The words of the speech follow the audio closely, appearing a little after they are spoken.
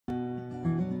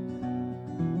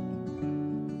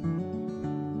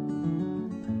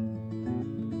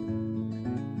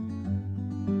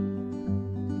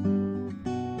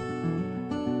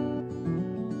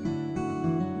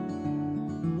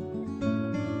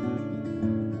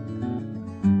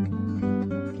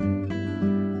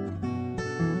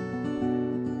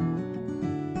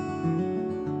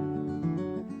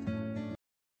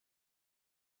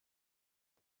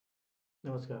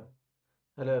Namaskar.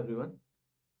 Hello everyone.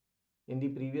 In the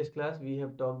previous class, we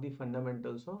have talked the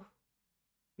fundamentals of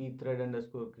pthread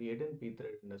underscore create and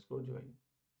pthread underscore join.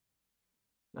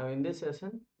 Now in this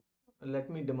session, let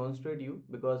me demonstrate you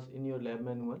because in your lab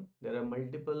manual, there are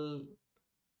multiple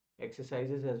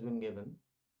exercises has been given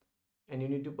and you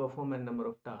need to perform a number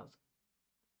of tasks.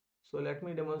 So let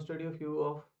me demonstrate you a few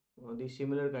of the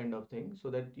similar kind of things so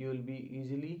that you will be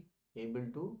easily able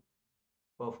to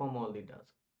perform all the tasks.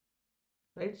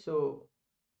 Right? So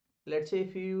let's say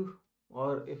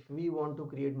if we want to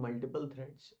create multiple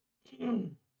threads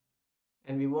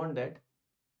and we want that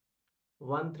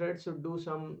one thread should do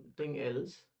something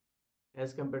else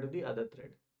as compared to the other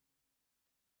thread.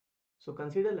 So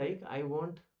consider like I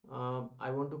want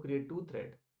to create two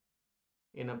thread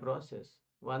in a process.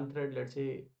 One thread, let's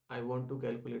say I want to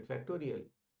calculate factorial,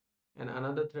 and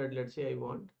another thread, let's say I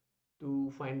want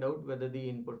to find out whether the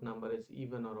input number is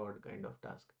even or odd kind of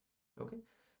task. Okay,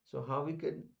 so how we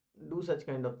could do such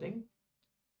kind of thing?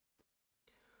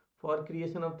 For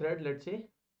creation of thread, let's say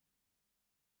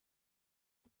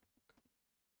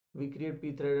we create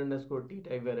pthread underscore t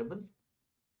type variable.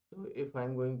 So if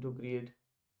I'm going to create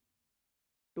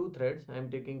two threads, I'm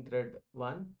taking thread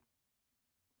 1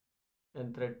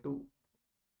 and thread 2,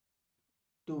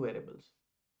 two variables,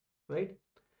 right?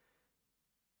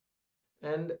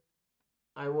 And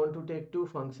I want to take two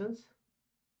functions.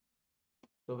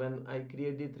 So when I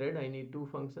create the thread, I need two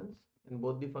functions, and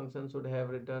both the functions should have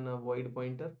return a void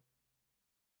pointer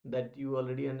that you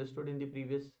already understood in the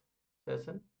previous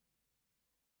session.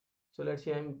 So let's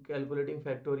say I'm calculating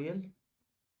factorial,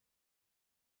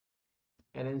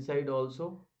 and inside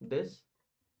also this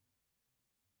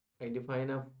I define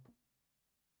a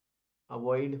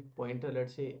void pointer.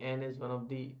 Let's say n is one of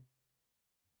the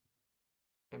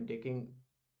I'm taking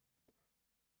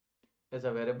as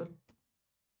a variable.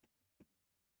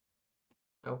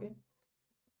 Okay,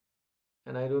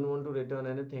 and I don't want to return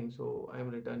anything, so I'm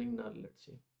returning null, let's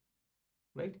say,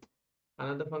 right?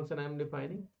 Another function I'm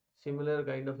defining, similar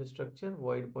kind of structure,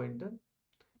 void pointer,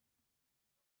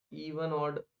 even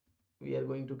odd we are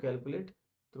going to calculate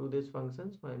through this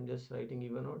function, so I'm just writing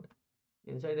even odd.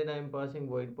 Inside it I'm passing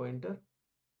void pointer.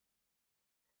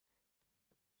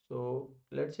 So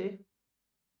let's say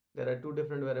there are two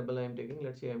different variable I'm taking.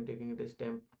 Let's say I'm taking it as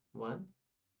temp1.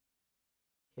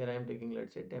 Here I am taking,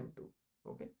 let's say, temp2.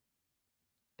 Okay,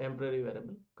 temporary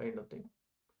variable kind of thing.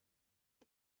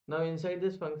 Now inside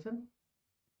this function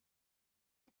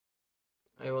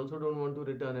I also don't want to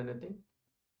return anything,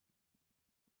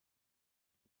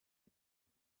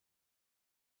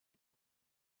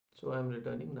 so I'm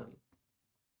returning null.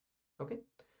 Okay,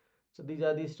 so these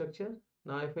are the structure.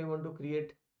 Now if I want to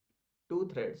create two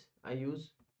threads, I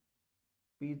use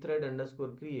pthread underscore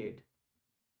create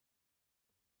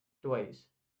twice.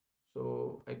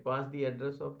 So I pass the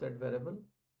address of that variable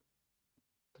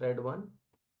thread1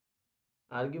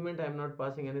 argument. I'm not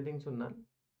passing anything, so null.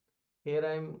 Here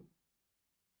I'm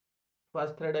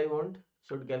first thread I want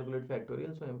should calculate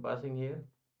factorial, so I'm passing here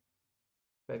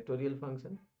factorial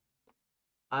function.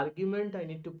 Argument I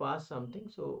need to pass something,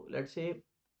 so let's say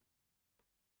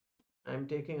I'm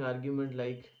taking argument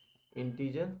like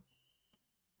integer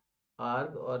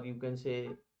arg, or you can say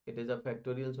it is a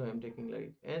factorial, so I'm taking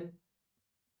like n.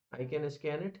 I can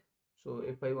scan it. So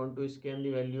if I want to scan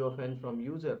the value of n from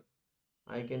user,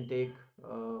 I can take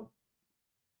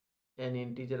an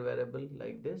integer variable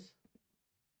like this,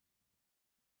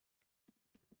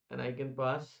 and I can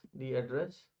pass the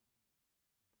address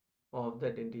of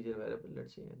that integer variable,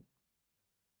 let's say n.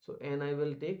 So n I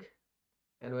will take,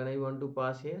 and when I want to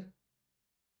pass here,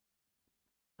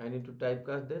 I need to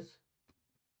typecast this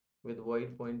with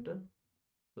void pointer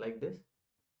like this,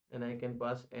 and I can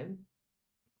pass n,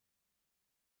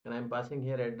 and I'm passing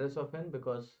here address of n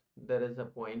because there is a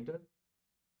pointer.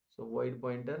 So void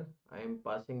pointer, I am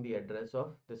passing the address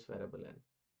of this variable n.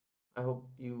 I hope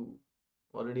you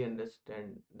already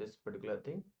understand this particular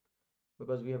thing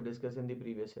because we have discussed in the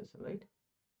previous session, right?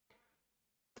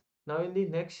 Now in the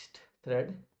next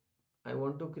thread, I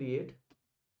want to create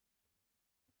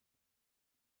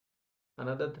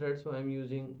another thread, so I'm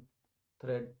using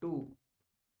thread 2,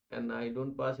 and I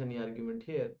don't pass any argument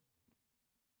here,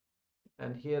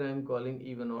 and here I'm calling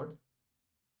even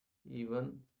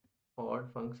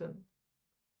odd function,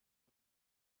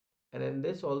 and in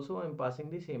this also I'm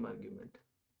passing the same argument.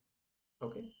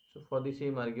 Okay, so for the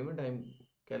same argument I'm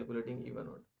calculating even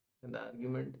odd, and the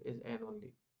argument is n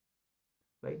only,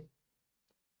 right?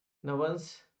 Now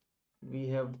once we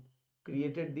have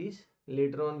created these,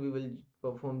 later on we will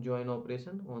perform join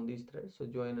operation on these threads. So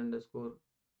join underscore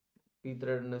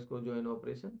pthread underscore join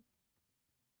operation.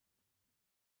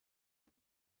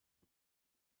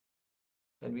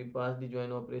 and we pass the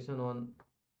join operation on,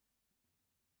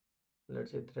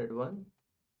 let's say, thread 1.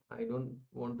 I don't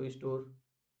want to store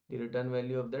the return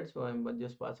value of that, so I'm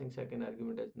just passing second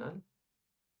argument as null.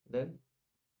 Then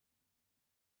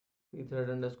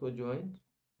pthread underscore join,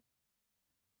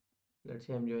 let's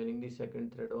say I'm joining the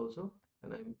second thread also,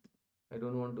 and I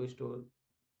don't want to store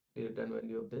the return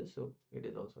value of this, so it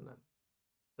is also null,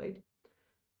 right?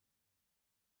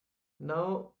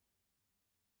 Now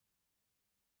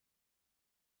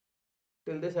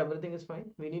till this everything is fine.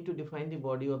 We need to define the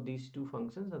body of these two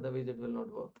functions, otherwise it will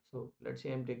not work. So let's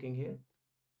say I'm taking here,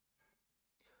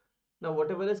 now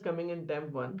whatever is coming in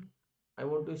temp1, I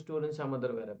want to store in some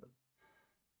other variable.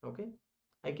 Okay,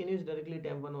 I can use directly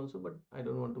temp1 also, but I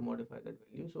don't want to modify that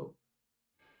value, so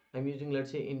I'm using,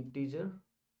 let's say, integer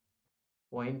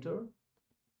pointer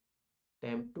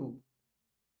temp2,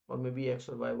 or maybe x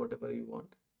or y, whatever you want.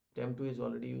 Temp2 is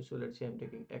already used, so let's say I'm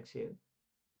taking x here,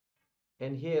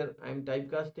 and here I'm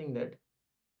typecasting that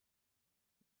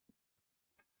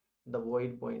the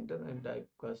void pointer I'm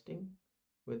typecasting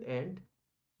with end.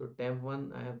 So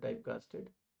temp1 I have typecasted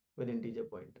with integer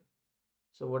pointer.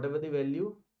 So whatever the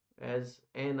value as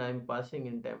n I'm passing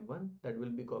in temp1, that will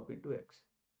be copied to x.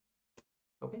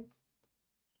 Okay.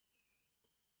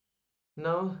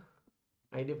 Now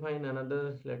I define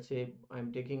another, let's say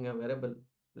I'm taking a variable,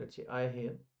 let's say I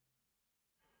here,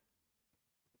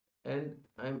 and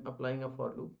I'm applying a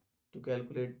for loop to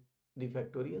calculate the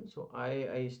factorial. So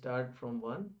I start from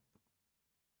 1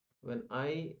 when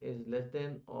I is less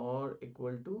than or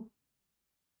equal to,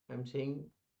 I'm saying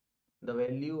the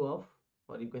value of,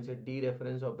 or you can say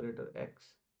dereference operator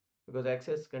x, because x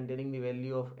is containing the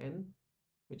value of n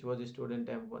which was stored in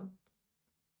temp1,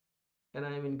 and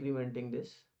I am incrementing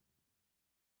this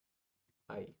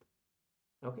I.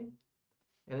 Okay,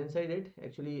 and inside it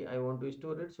actually I want to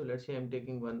store it, so let's say I'm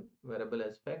taking one variable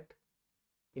as fact.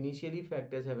 Initially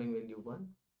fact is having value 1,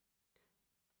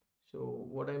 so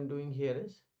what I'm doing here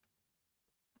is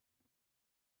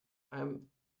I'm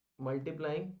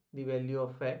multiplying the value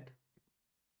of fact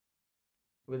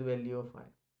with value of I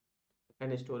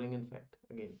and storing in fact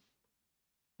again,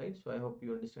 right? So I hope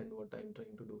you understand what I'm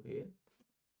trying to do here.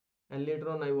 And later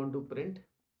on I want to print,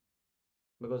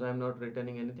 because I'm not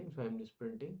returning anything, so I'm just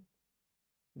printing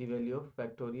the value of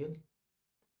factorial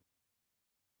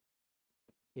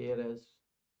here as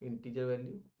integer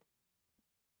value,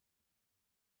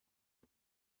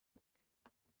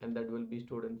 and that will be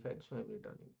stored in fact, so I'm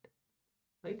returning it,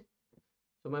 right?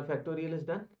 So my factorial is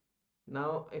done.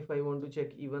 Now if I want to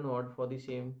check even odd for the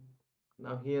same,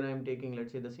 now here I'm taking,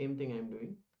 let's say, the same thing I'm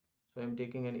doing. So I'm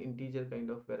taking an integer kind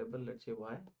of variable, let's say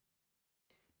y,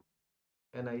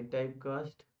 and I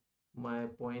typecast my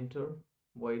pointer,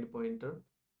 void pointer,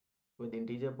 with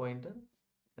integer pointer,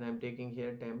 and I'm taking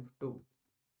here temp2.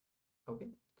 Okay,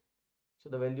 so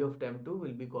the value of temp2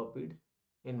 will be copied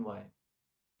in y.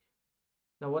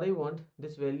 Now what I want,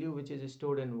 this value which is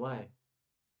stored in y,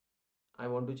 I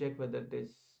want to check whether it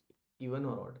is even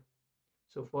or odd.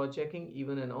 So for checking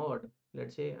even and odd,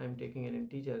 let's say I'm taking an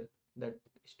integer that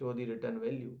store the return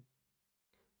value.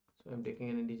 So I'm taking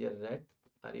an integer ret,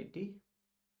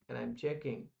 and I'm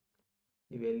checking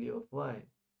the value of y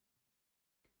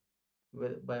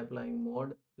by applying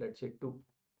mod, let's say 2.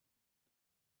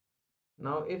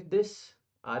 Now if this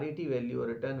ret value or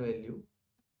return value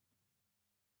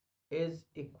is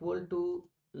equal to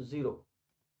 0,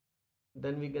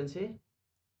 then we can say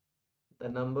the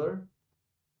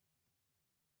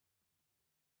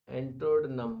entered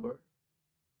number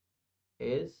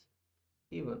is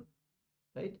even,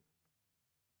 right?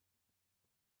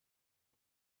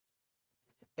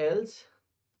 Else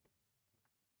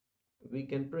we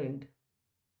can print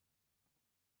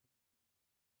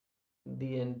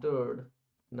the entered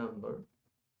number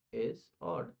is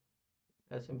odd,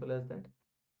 as simple as that.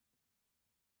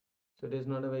 So it is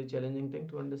not a very challenging thing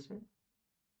to understand,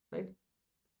 right?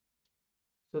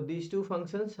 So these two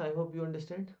functions I hope you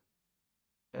understand,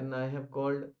 and I have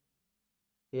called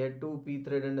here two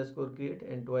pthread underscore create,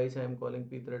 and twice I am calling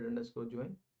pthread underscore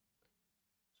join.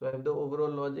 So if the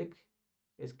overall logic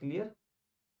is clear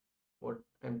what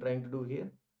I'm trying to do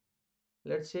here,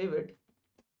 let's save it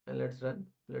and let's run.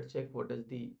 Let's check what is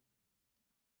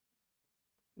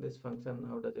this function,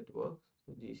 how does it work.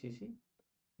 So gcc,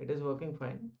 it is working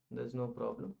fine, there's no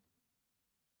problem.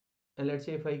 And let's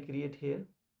say if I create here,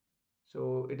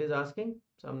 so it is asking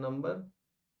some number,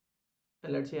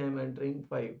 and let's say I'm entering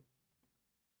 5.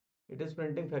 It is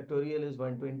printing factorial is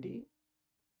 120,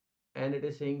 and it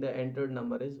is saying the entered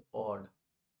number is odd.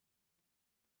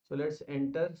 So let's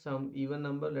enter some even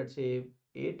number, let's say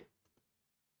 8.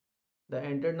 The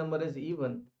entered number is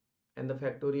even, and the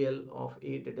factorial of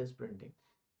 8 it is printing,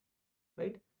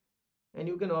 right? And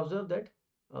you can observe that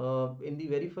in the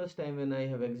very first time when I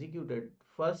have executed,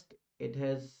 first it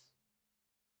has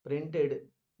printed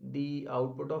the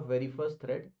output of very first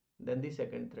thread, then the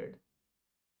second thread.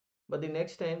 But the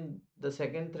next time the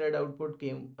second thread output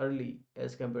came early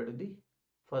as compared to the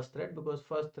first thread, because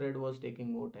first thread was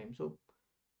taking more time. So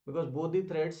because both the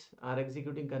threads are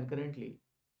executing concurrently,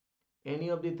 any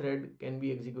of the thread can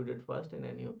be executed first and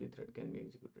any of the thread can be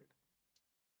executed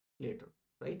later,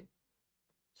 right?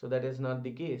 So that is not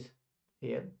the case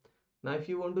here. Now if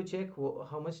you want to check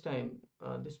how much time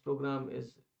this program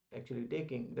is actually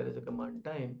taking, there is a command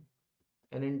time,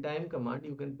 and in time command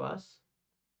you can pass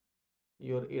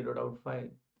your a.out file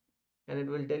and it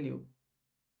will tell you.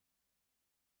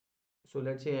 So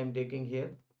let's say I'm taking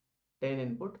here 10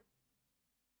 input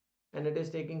and it is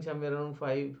taking somewhere around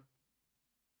 5,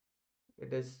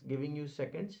 it is giving you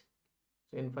seconds.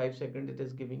 So in 5 seconds it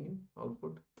is giving you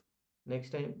output.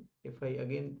 Next time if I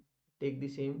again take the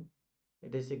same,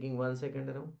 it is taking 1 second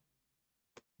around.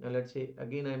 Now let's say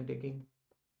again I am taking,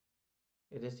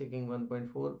 it is taking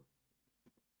 1.4,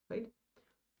 right?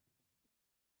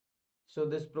 So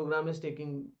this program is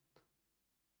taking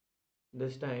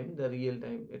this time, the real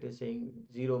time, it is saying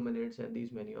 0 minutes and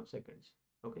these many of seconds.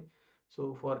 Okay,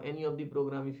 so for any of the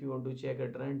program, if you want to check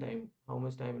at runtime how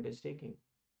much time it is taking,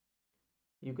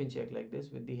 you can check like this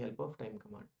with the help of time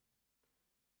command.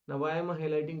 Now why am I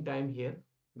highlighting time here?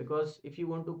 Because if you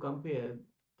want to compare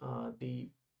the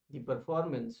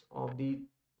performance of the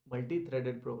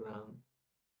multi-threaded program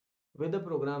with a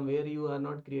program where you are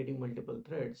not creating multiple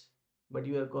threads but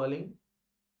you are calling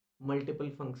multiple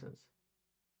functions,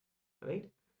 right?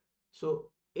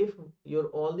 So if your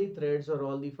all the threads or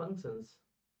all the functions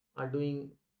are doing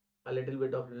a little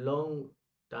bit of long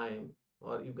time,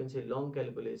 or you can say long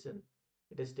calculation,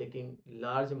 it is taking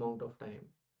large amount of time,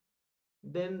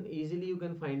 then easily you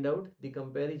can find out the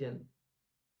comparison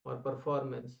or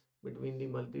performance between the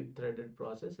multi-threaded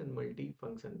process and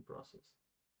multi-function process.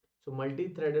 So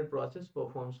multi-threaded process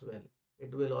performs well.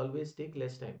 It will always take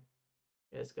less time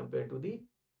as compared to the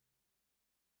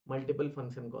multiple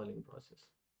function calling process,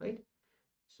 right?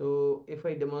 So if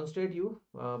I demonstrate you,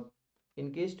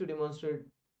 in case to demonstrate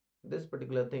this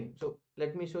particular thing, so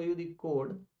let me show you the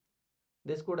code.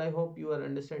 This code I hope you are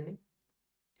understanding,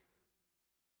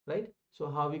 right? So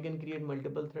how we can create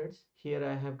multiple threads. Here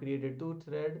I have created two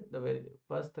thread. The very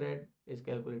first thread is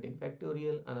calculating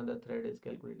factorial, another thread is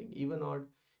calculating even odd.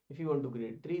 If you want to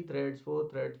create 3 threads, 4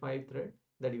 threads, 5 thread,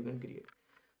 that you can create.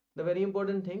 The very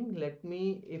important thing, let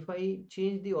me, if I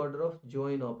change the order of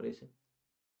join operation,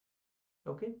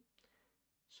 okay,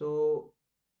 so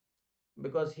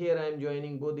because here I am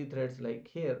joining both the threads, like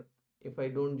here if I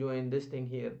don't join this thing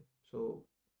here, so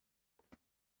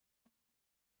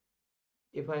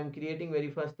if I am creating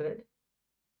very first thread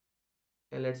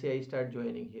and let's say I start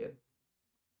joining here,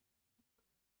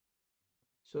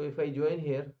 so if I join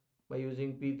here by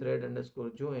using pthread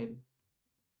underscore join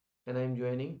and I am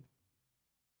joining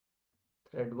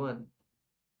thread 1,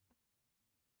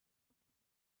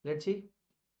 let's see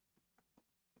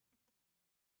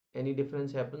any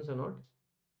difference happens or not.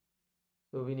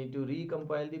 So we need to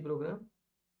recompile the program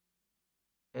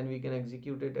and we can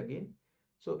execute it again.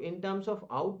 So in terms of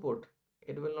output,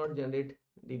 it will not generate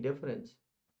the difference,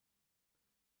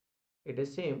 it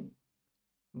is same,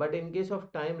 but in case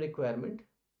of time requirement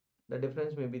the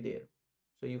difference may be there.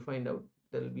 So you find out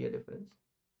there will be a difference.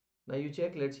 Now you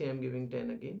check, let's say I'm giving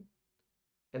 10 again,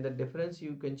 and the difference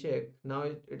you can check now,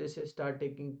 it is start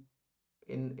taking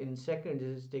in seconds, it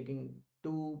is taking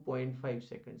 2.5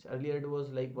 seconds. Earlier it was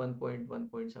like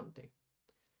 1.1 point something.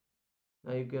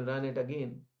 Now you can run it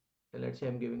again and let's say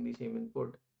I'm giving the same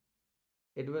input,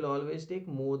 it will always take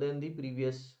more than the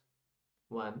previous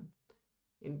one.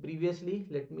 In previously,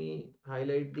 let me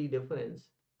highlight the difference.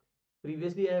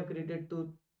 Previously I have created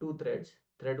two threads,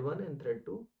 thread 1 and thread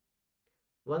 2.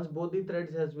 Once both the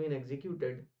threads has been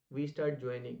executed, we start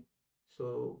joining.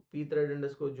 So pthread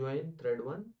underscore join thread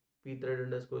 1, pthread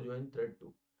underscore join thread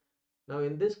 2. Now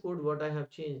in this code, what I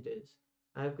have changed is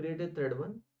I have created thread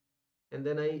 1 and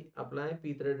then I apply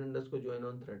pthread underscore join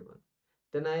on thread 1.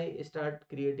 Then I start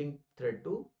creating thread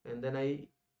 2 and then I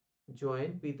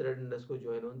join pthread underscore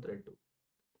join on thread 2,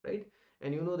 right?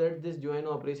 And you know that this join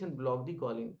operation block the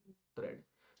calling thread.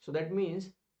 So that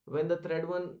means when the thread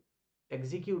 1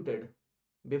 executed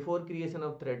before creation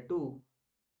of thread 2,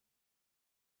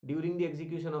 during the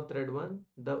execution of thread 1,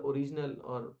 the original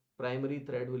or primary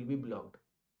thread will be blocked.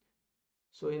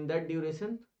 So in that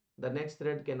duration, the next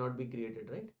thread cannot be created,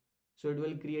 right? So it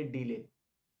will create delay.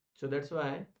 So that's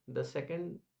why the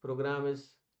second program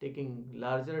is taking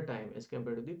larger time as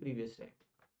compared to the previous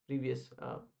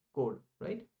code,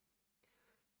 right?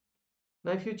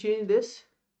 Now if you change this,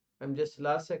 I'm just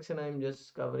last section I'm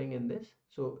just covering in this.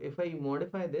 So if I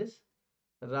modify this,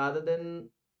 rather than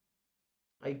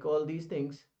I call these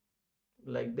things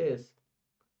like this,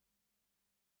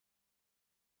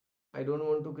 I don't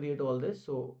want to create all this.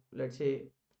 So let's say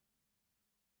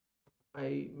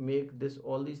I make this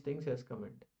all these things as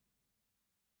comment.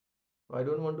 I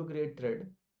don't want to create thread.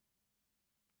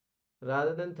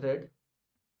 Rather than thread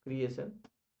creation,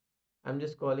 I'm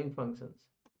just calling functions.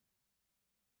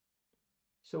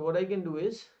 So what I can do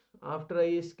is, after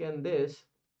I scan this,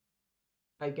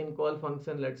 I can call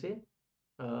function, let's say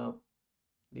uh,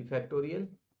 the factorial,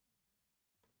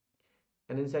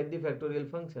 and inside the factorial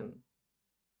function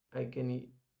I can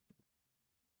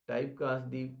typecast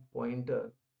the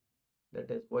pointer, that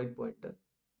is void pointer,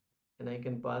 and I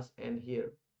can pass n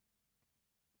here.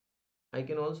 I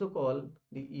can also call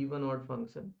the even odd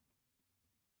function,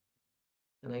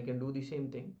 and I can do the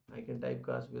same thing. I can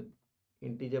typecast with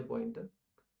integer pointer,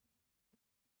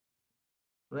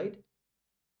 right?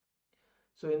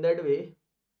 So in that way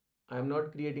I am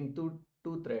not creating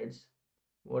two threads.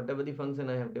 Whatever the function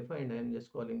I have defined, I am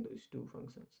just calling those two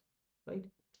functions, right?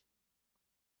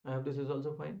 I hope this is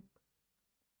also fine,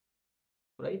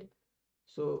 right?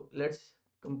 So let's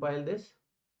compile this.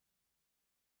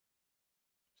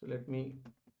 So let me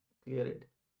clear it.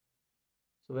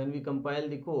 So when we compile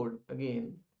the code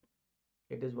again,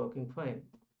 it is working fine.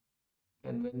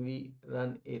 And when we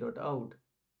run a.out,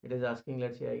 it is asking,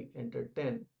 let's say I entered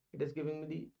 10, it is giving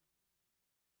me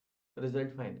the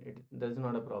result fine. There's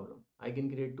not a problem. I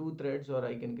can create two threads, or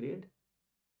I can create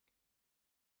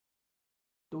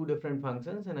two different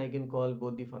functions, and I can call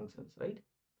both the functions, right?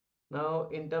 Now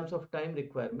in terms of time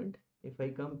requirement, if I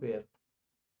compare,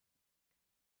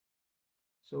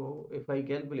 so if I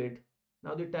calculate,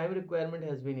 now the time requirement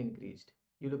has been increased.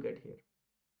 You look at here.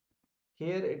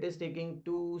 Here it is taking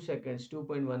 2 seconds,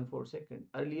 2.14 seconds.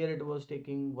 Earlier it was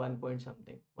taking 1 point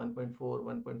something, 1.4,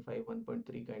 1.5,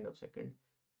 1.3 kind of second.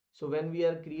 So when we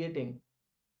are creating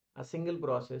a single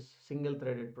process, single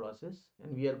threaded process,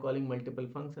 and we are calling multiple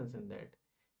functions in that,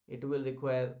 it will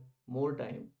require more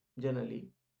time generally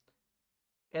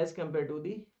as compared to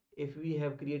the if we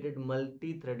have created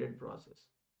multi-threaded process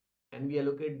and we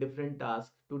allocate different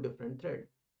tasks to different thread,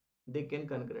 they can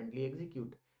concurrently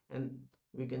execute and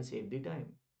we can save the time.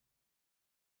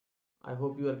 I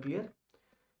hope you are clear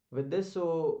with this.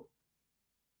 So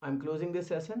I'm closing this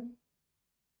session.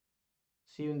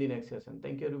 See you in the next session.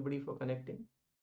 Thank you everybody for connecting.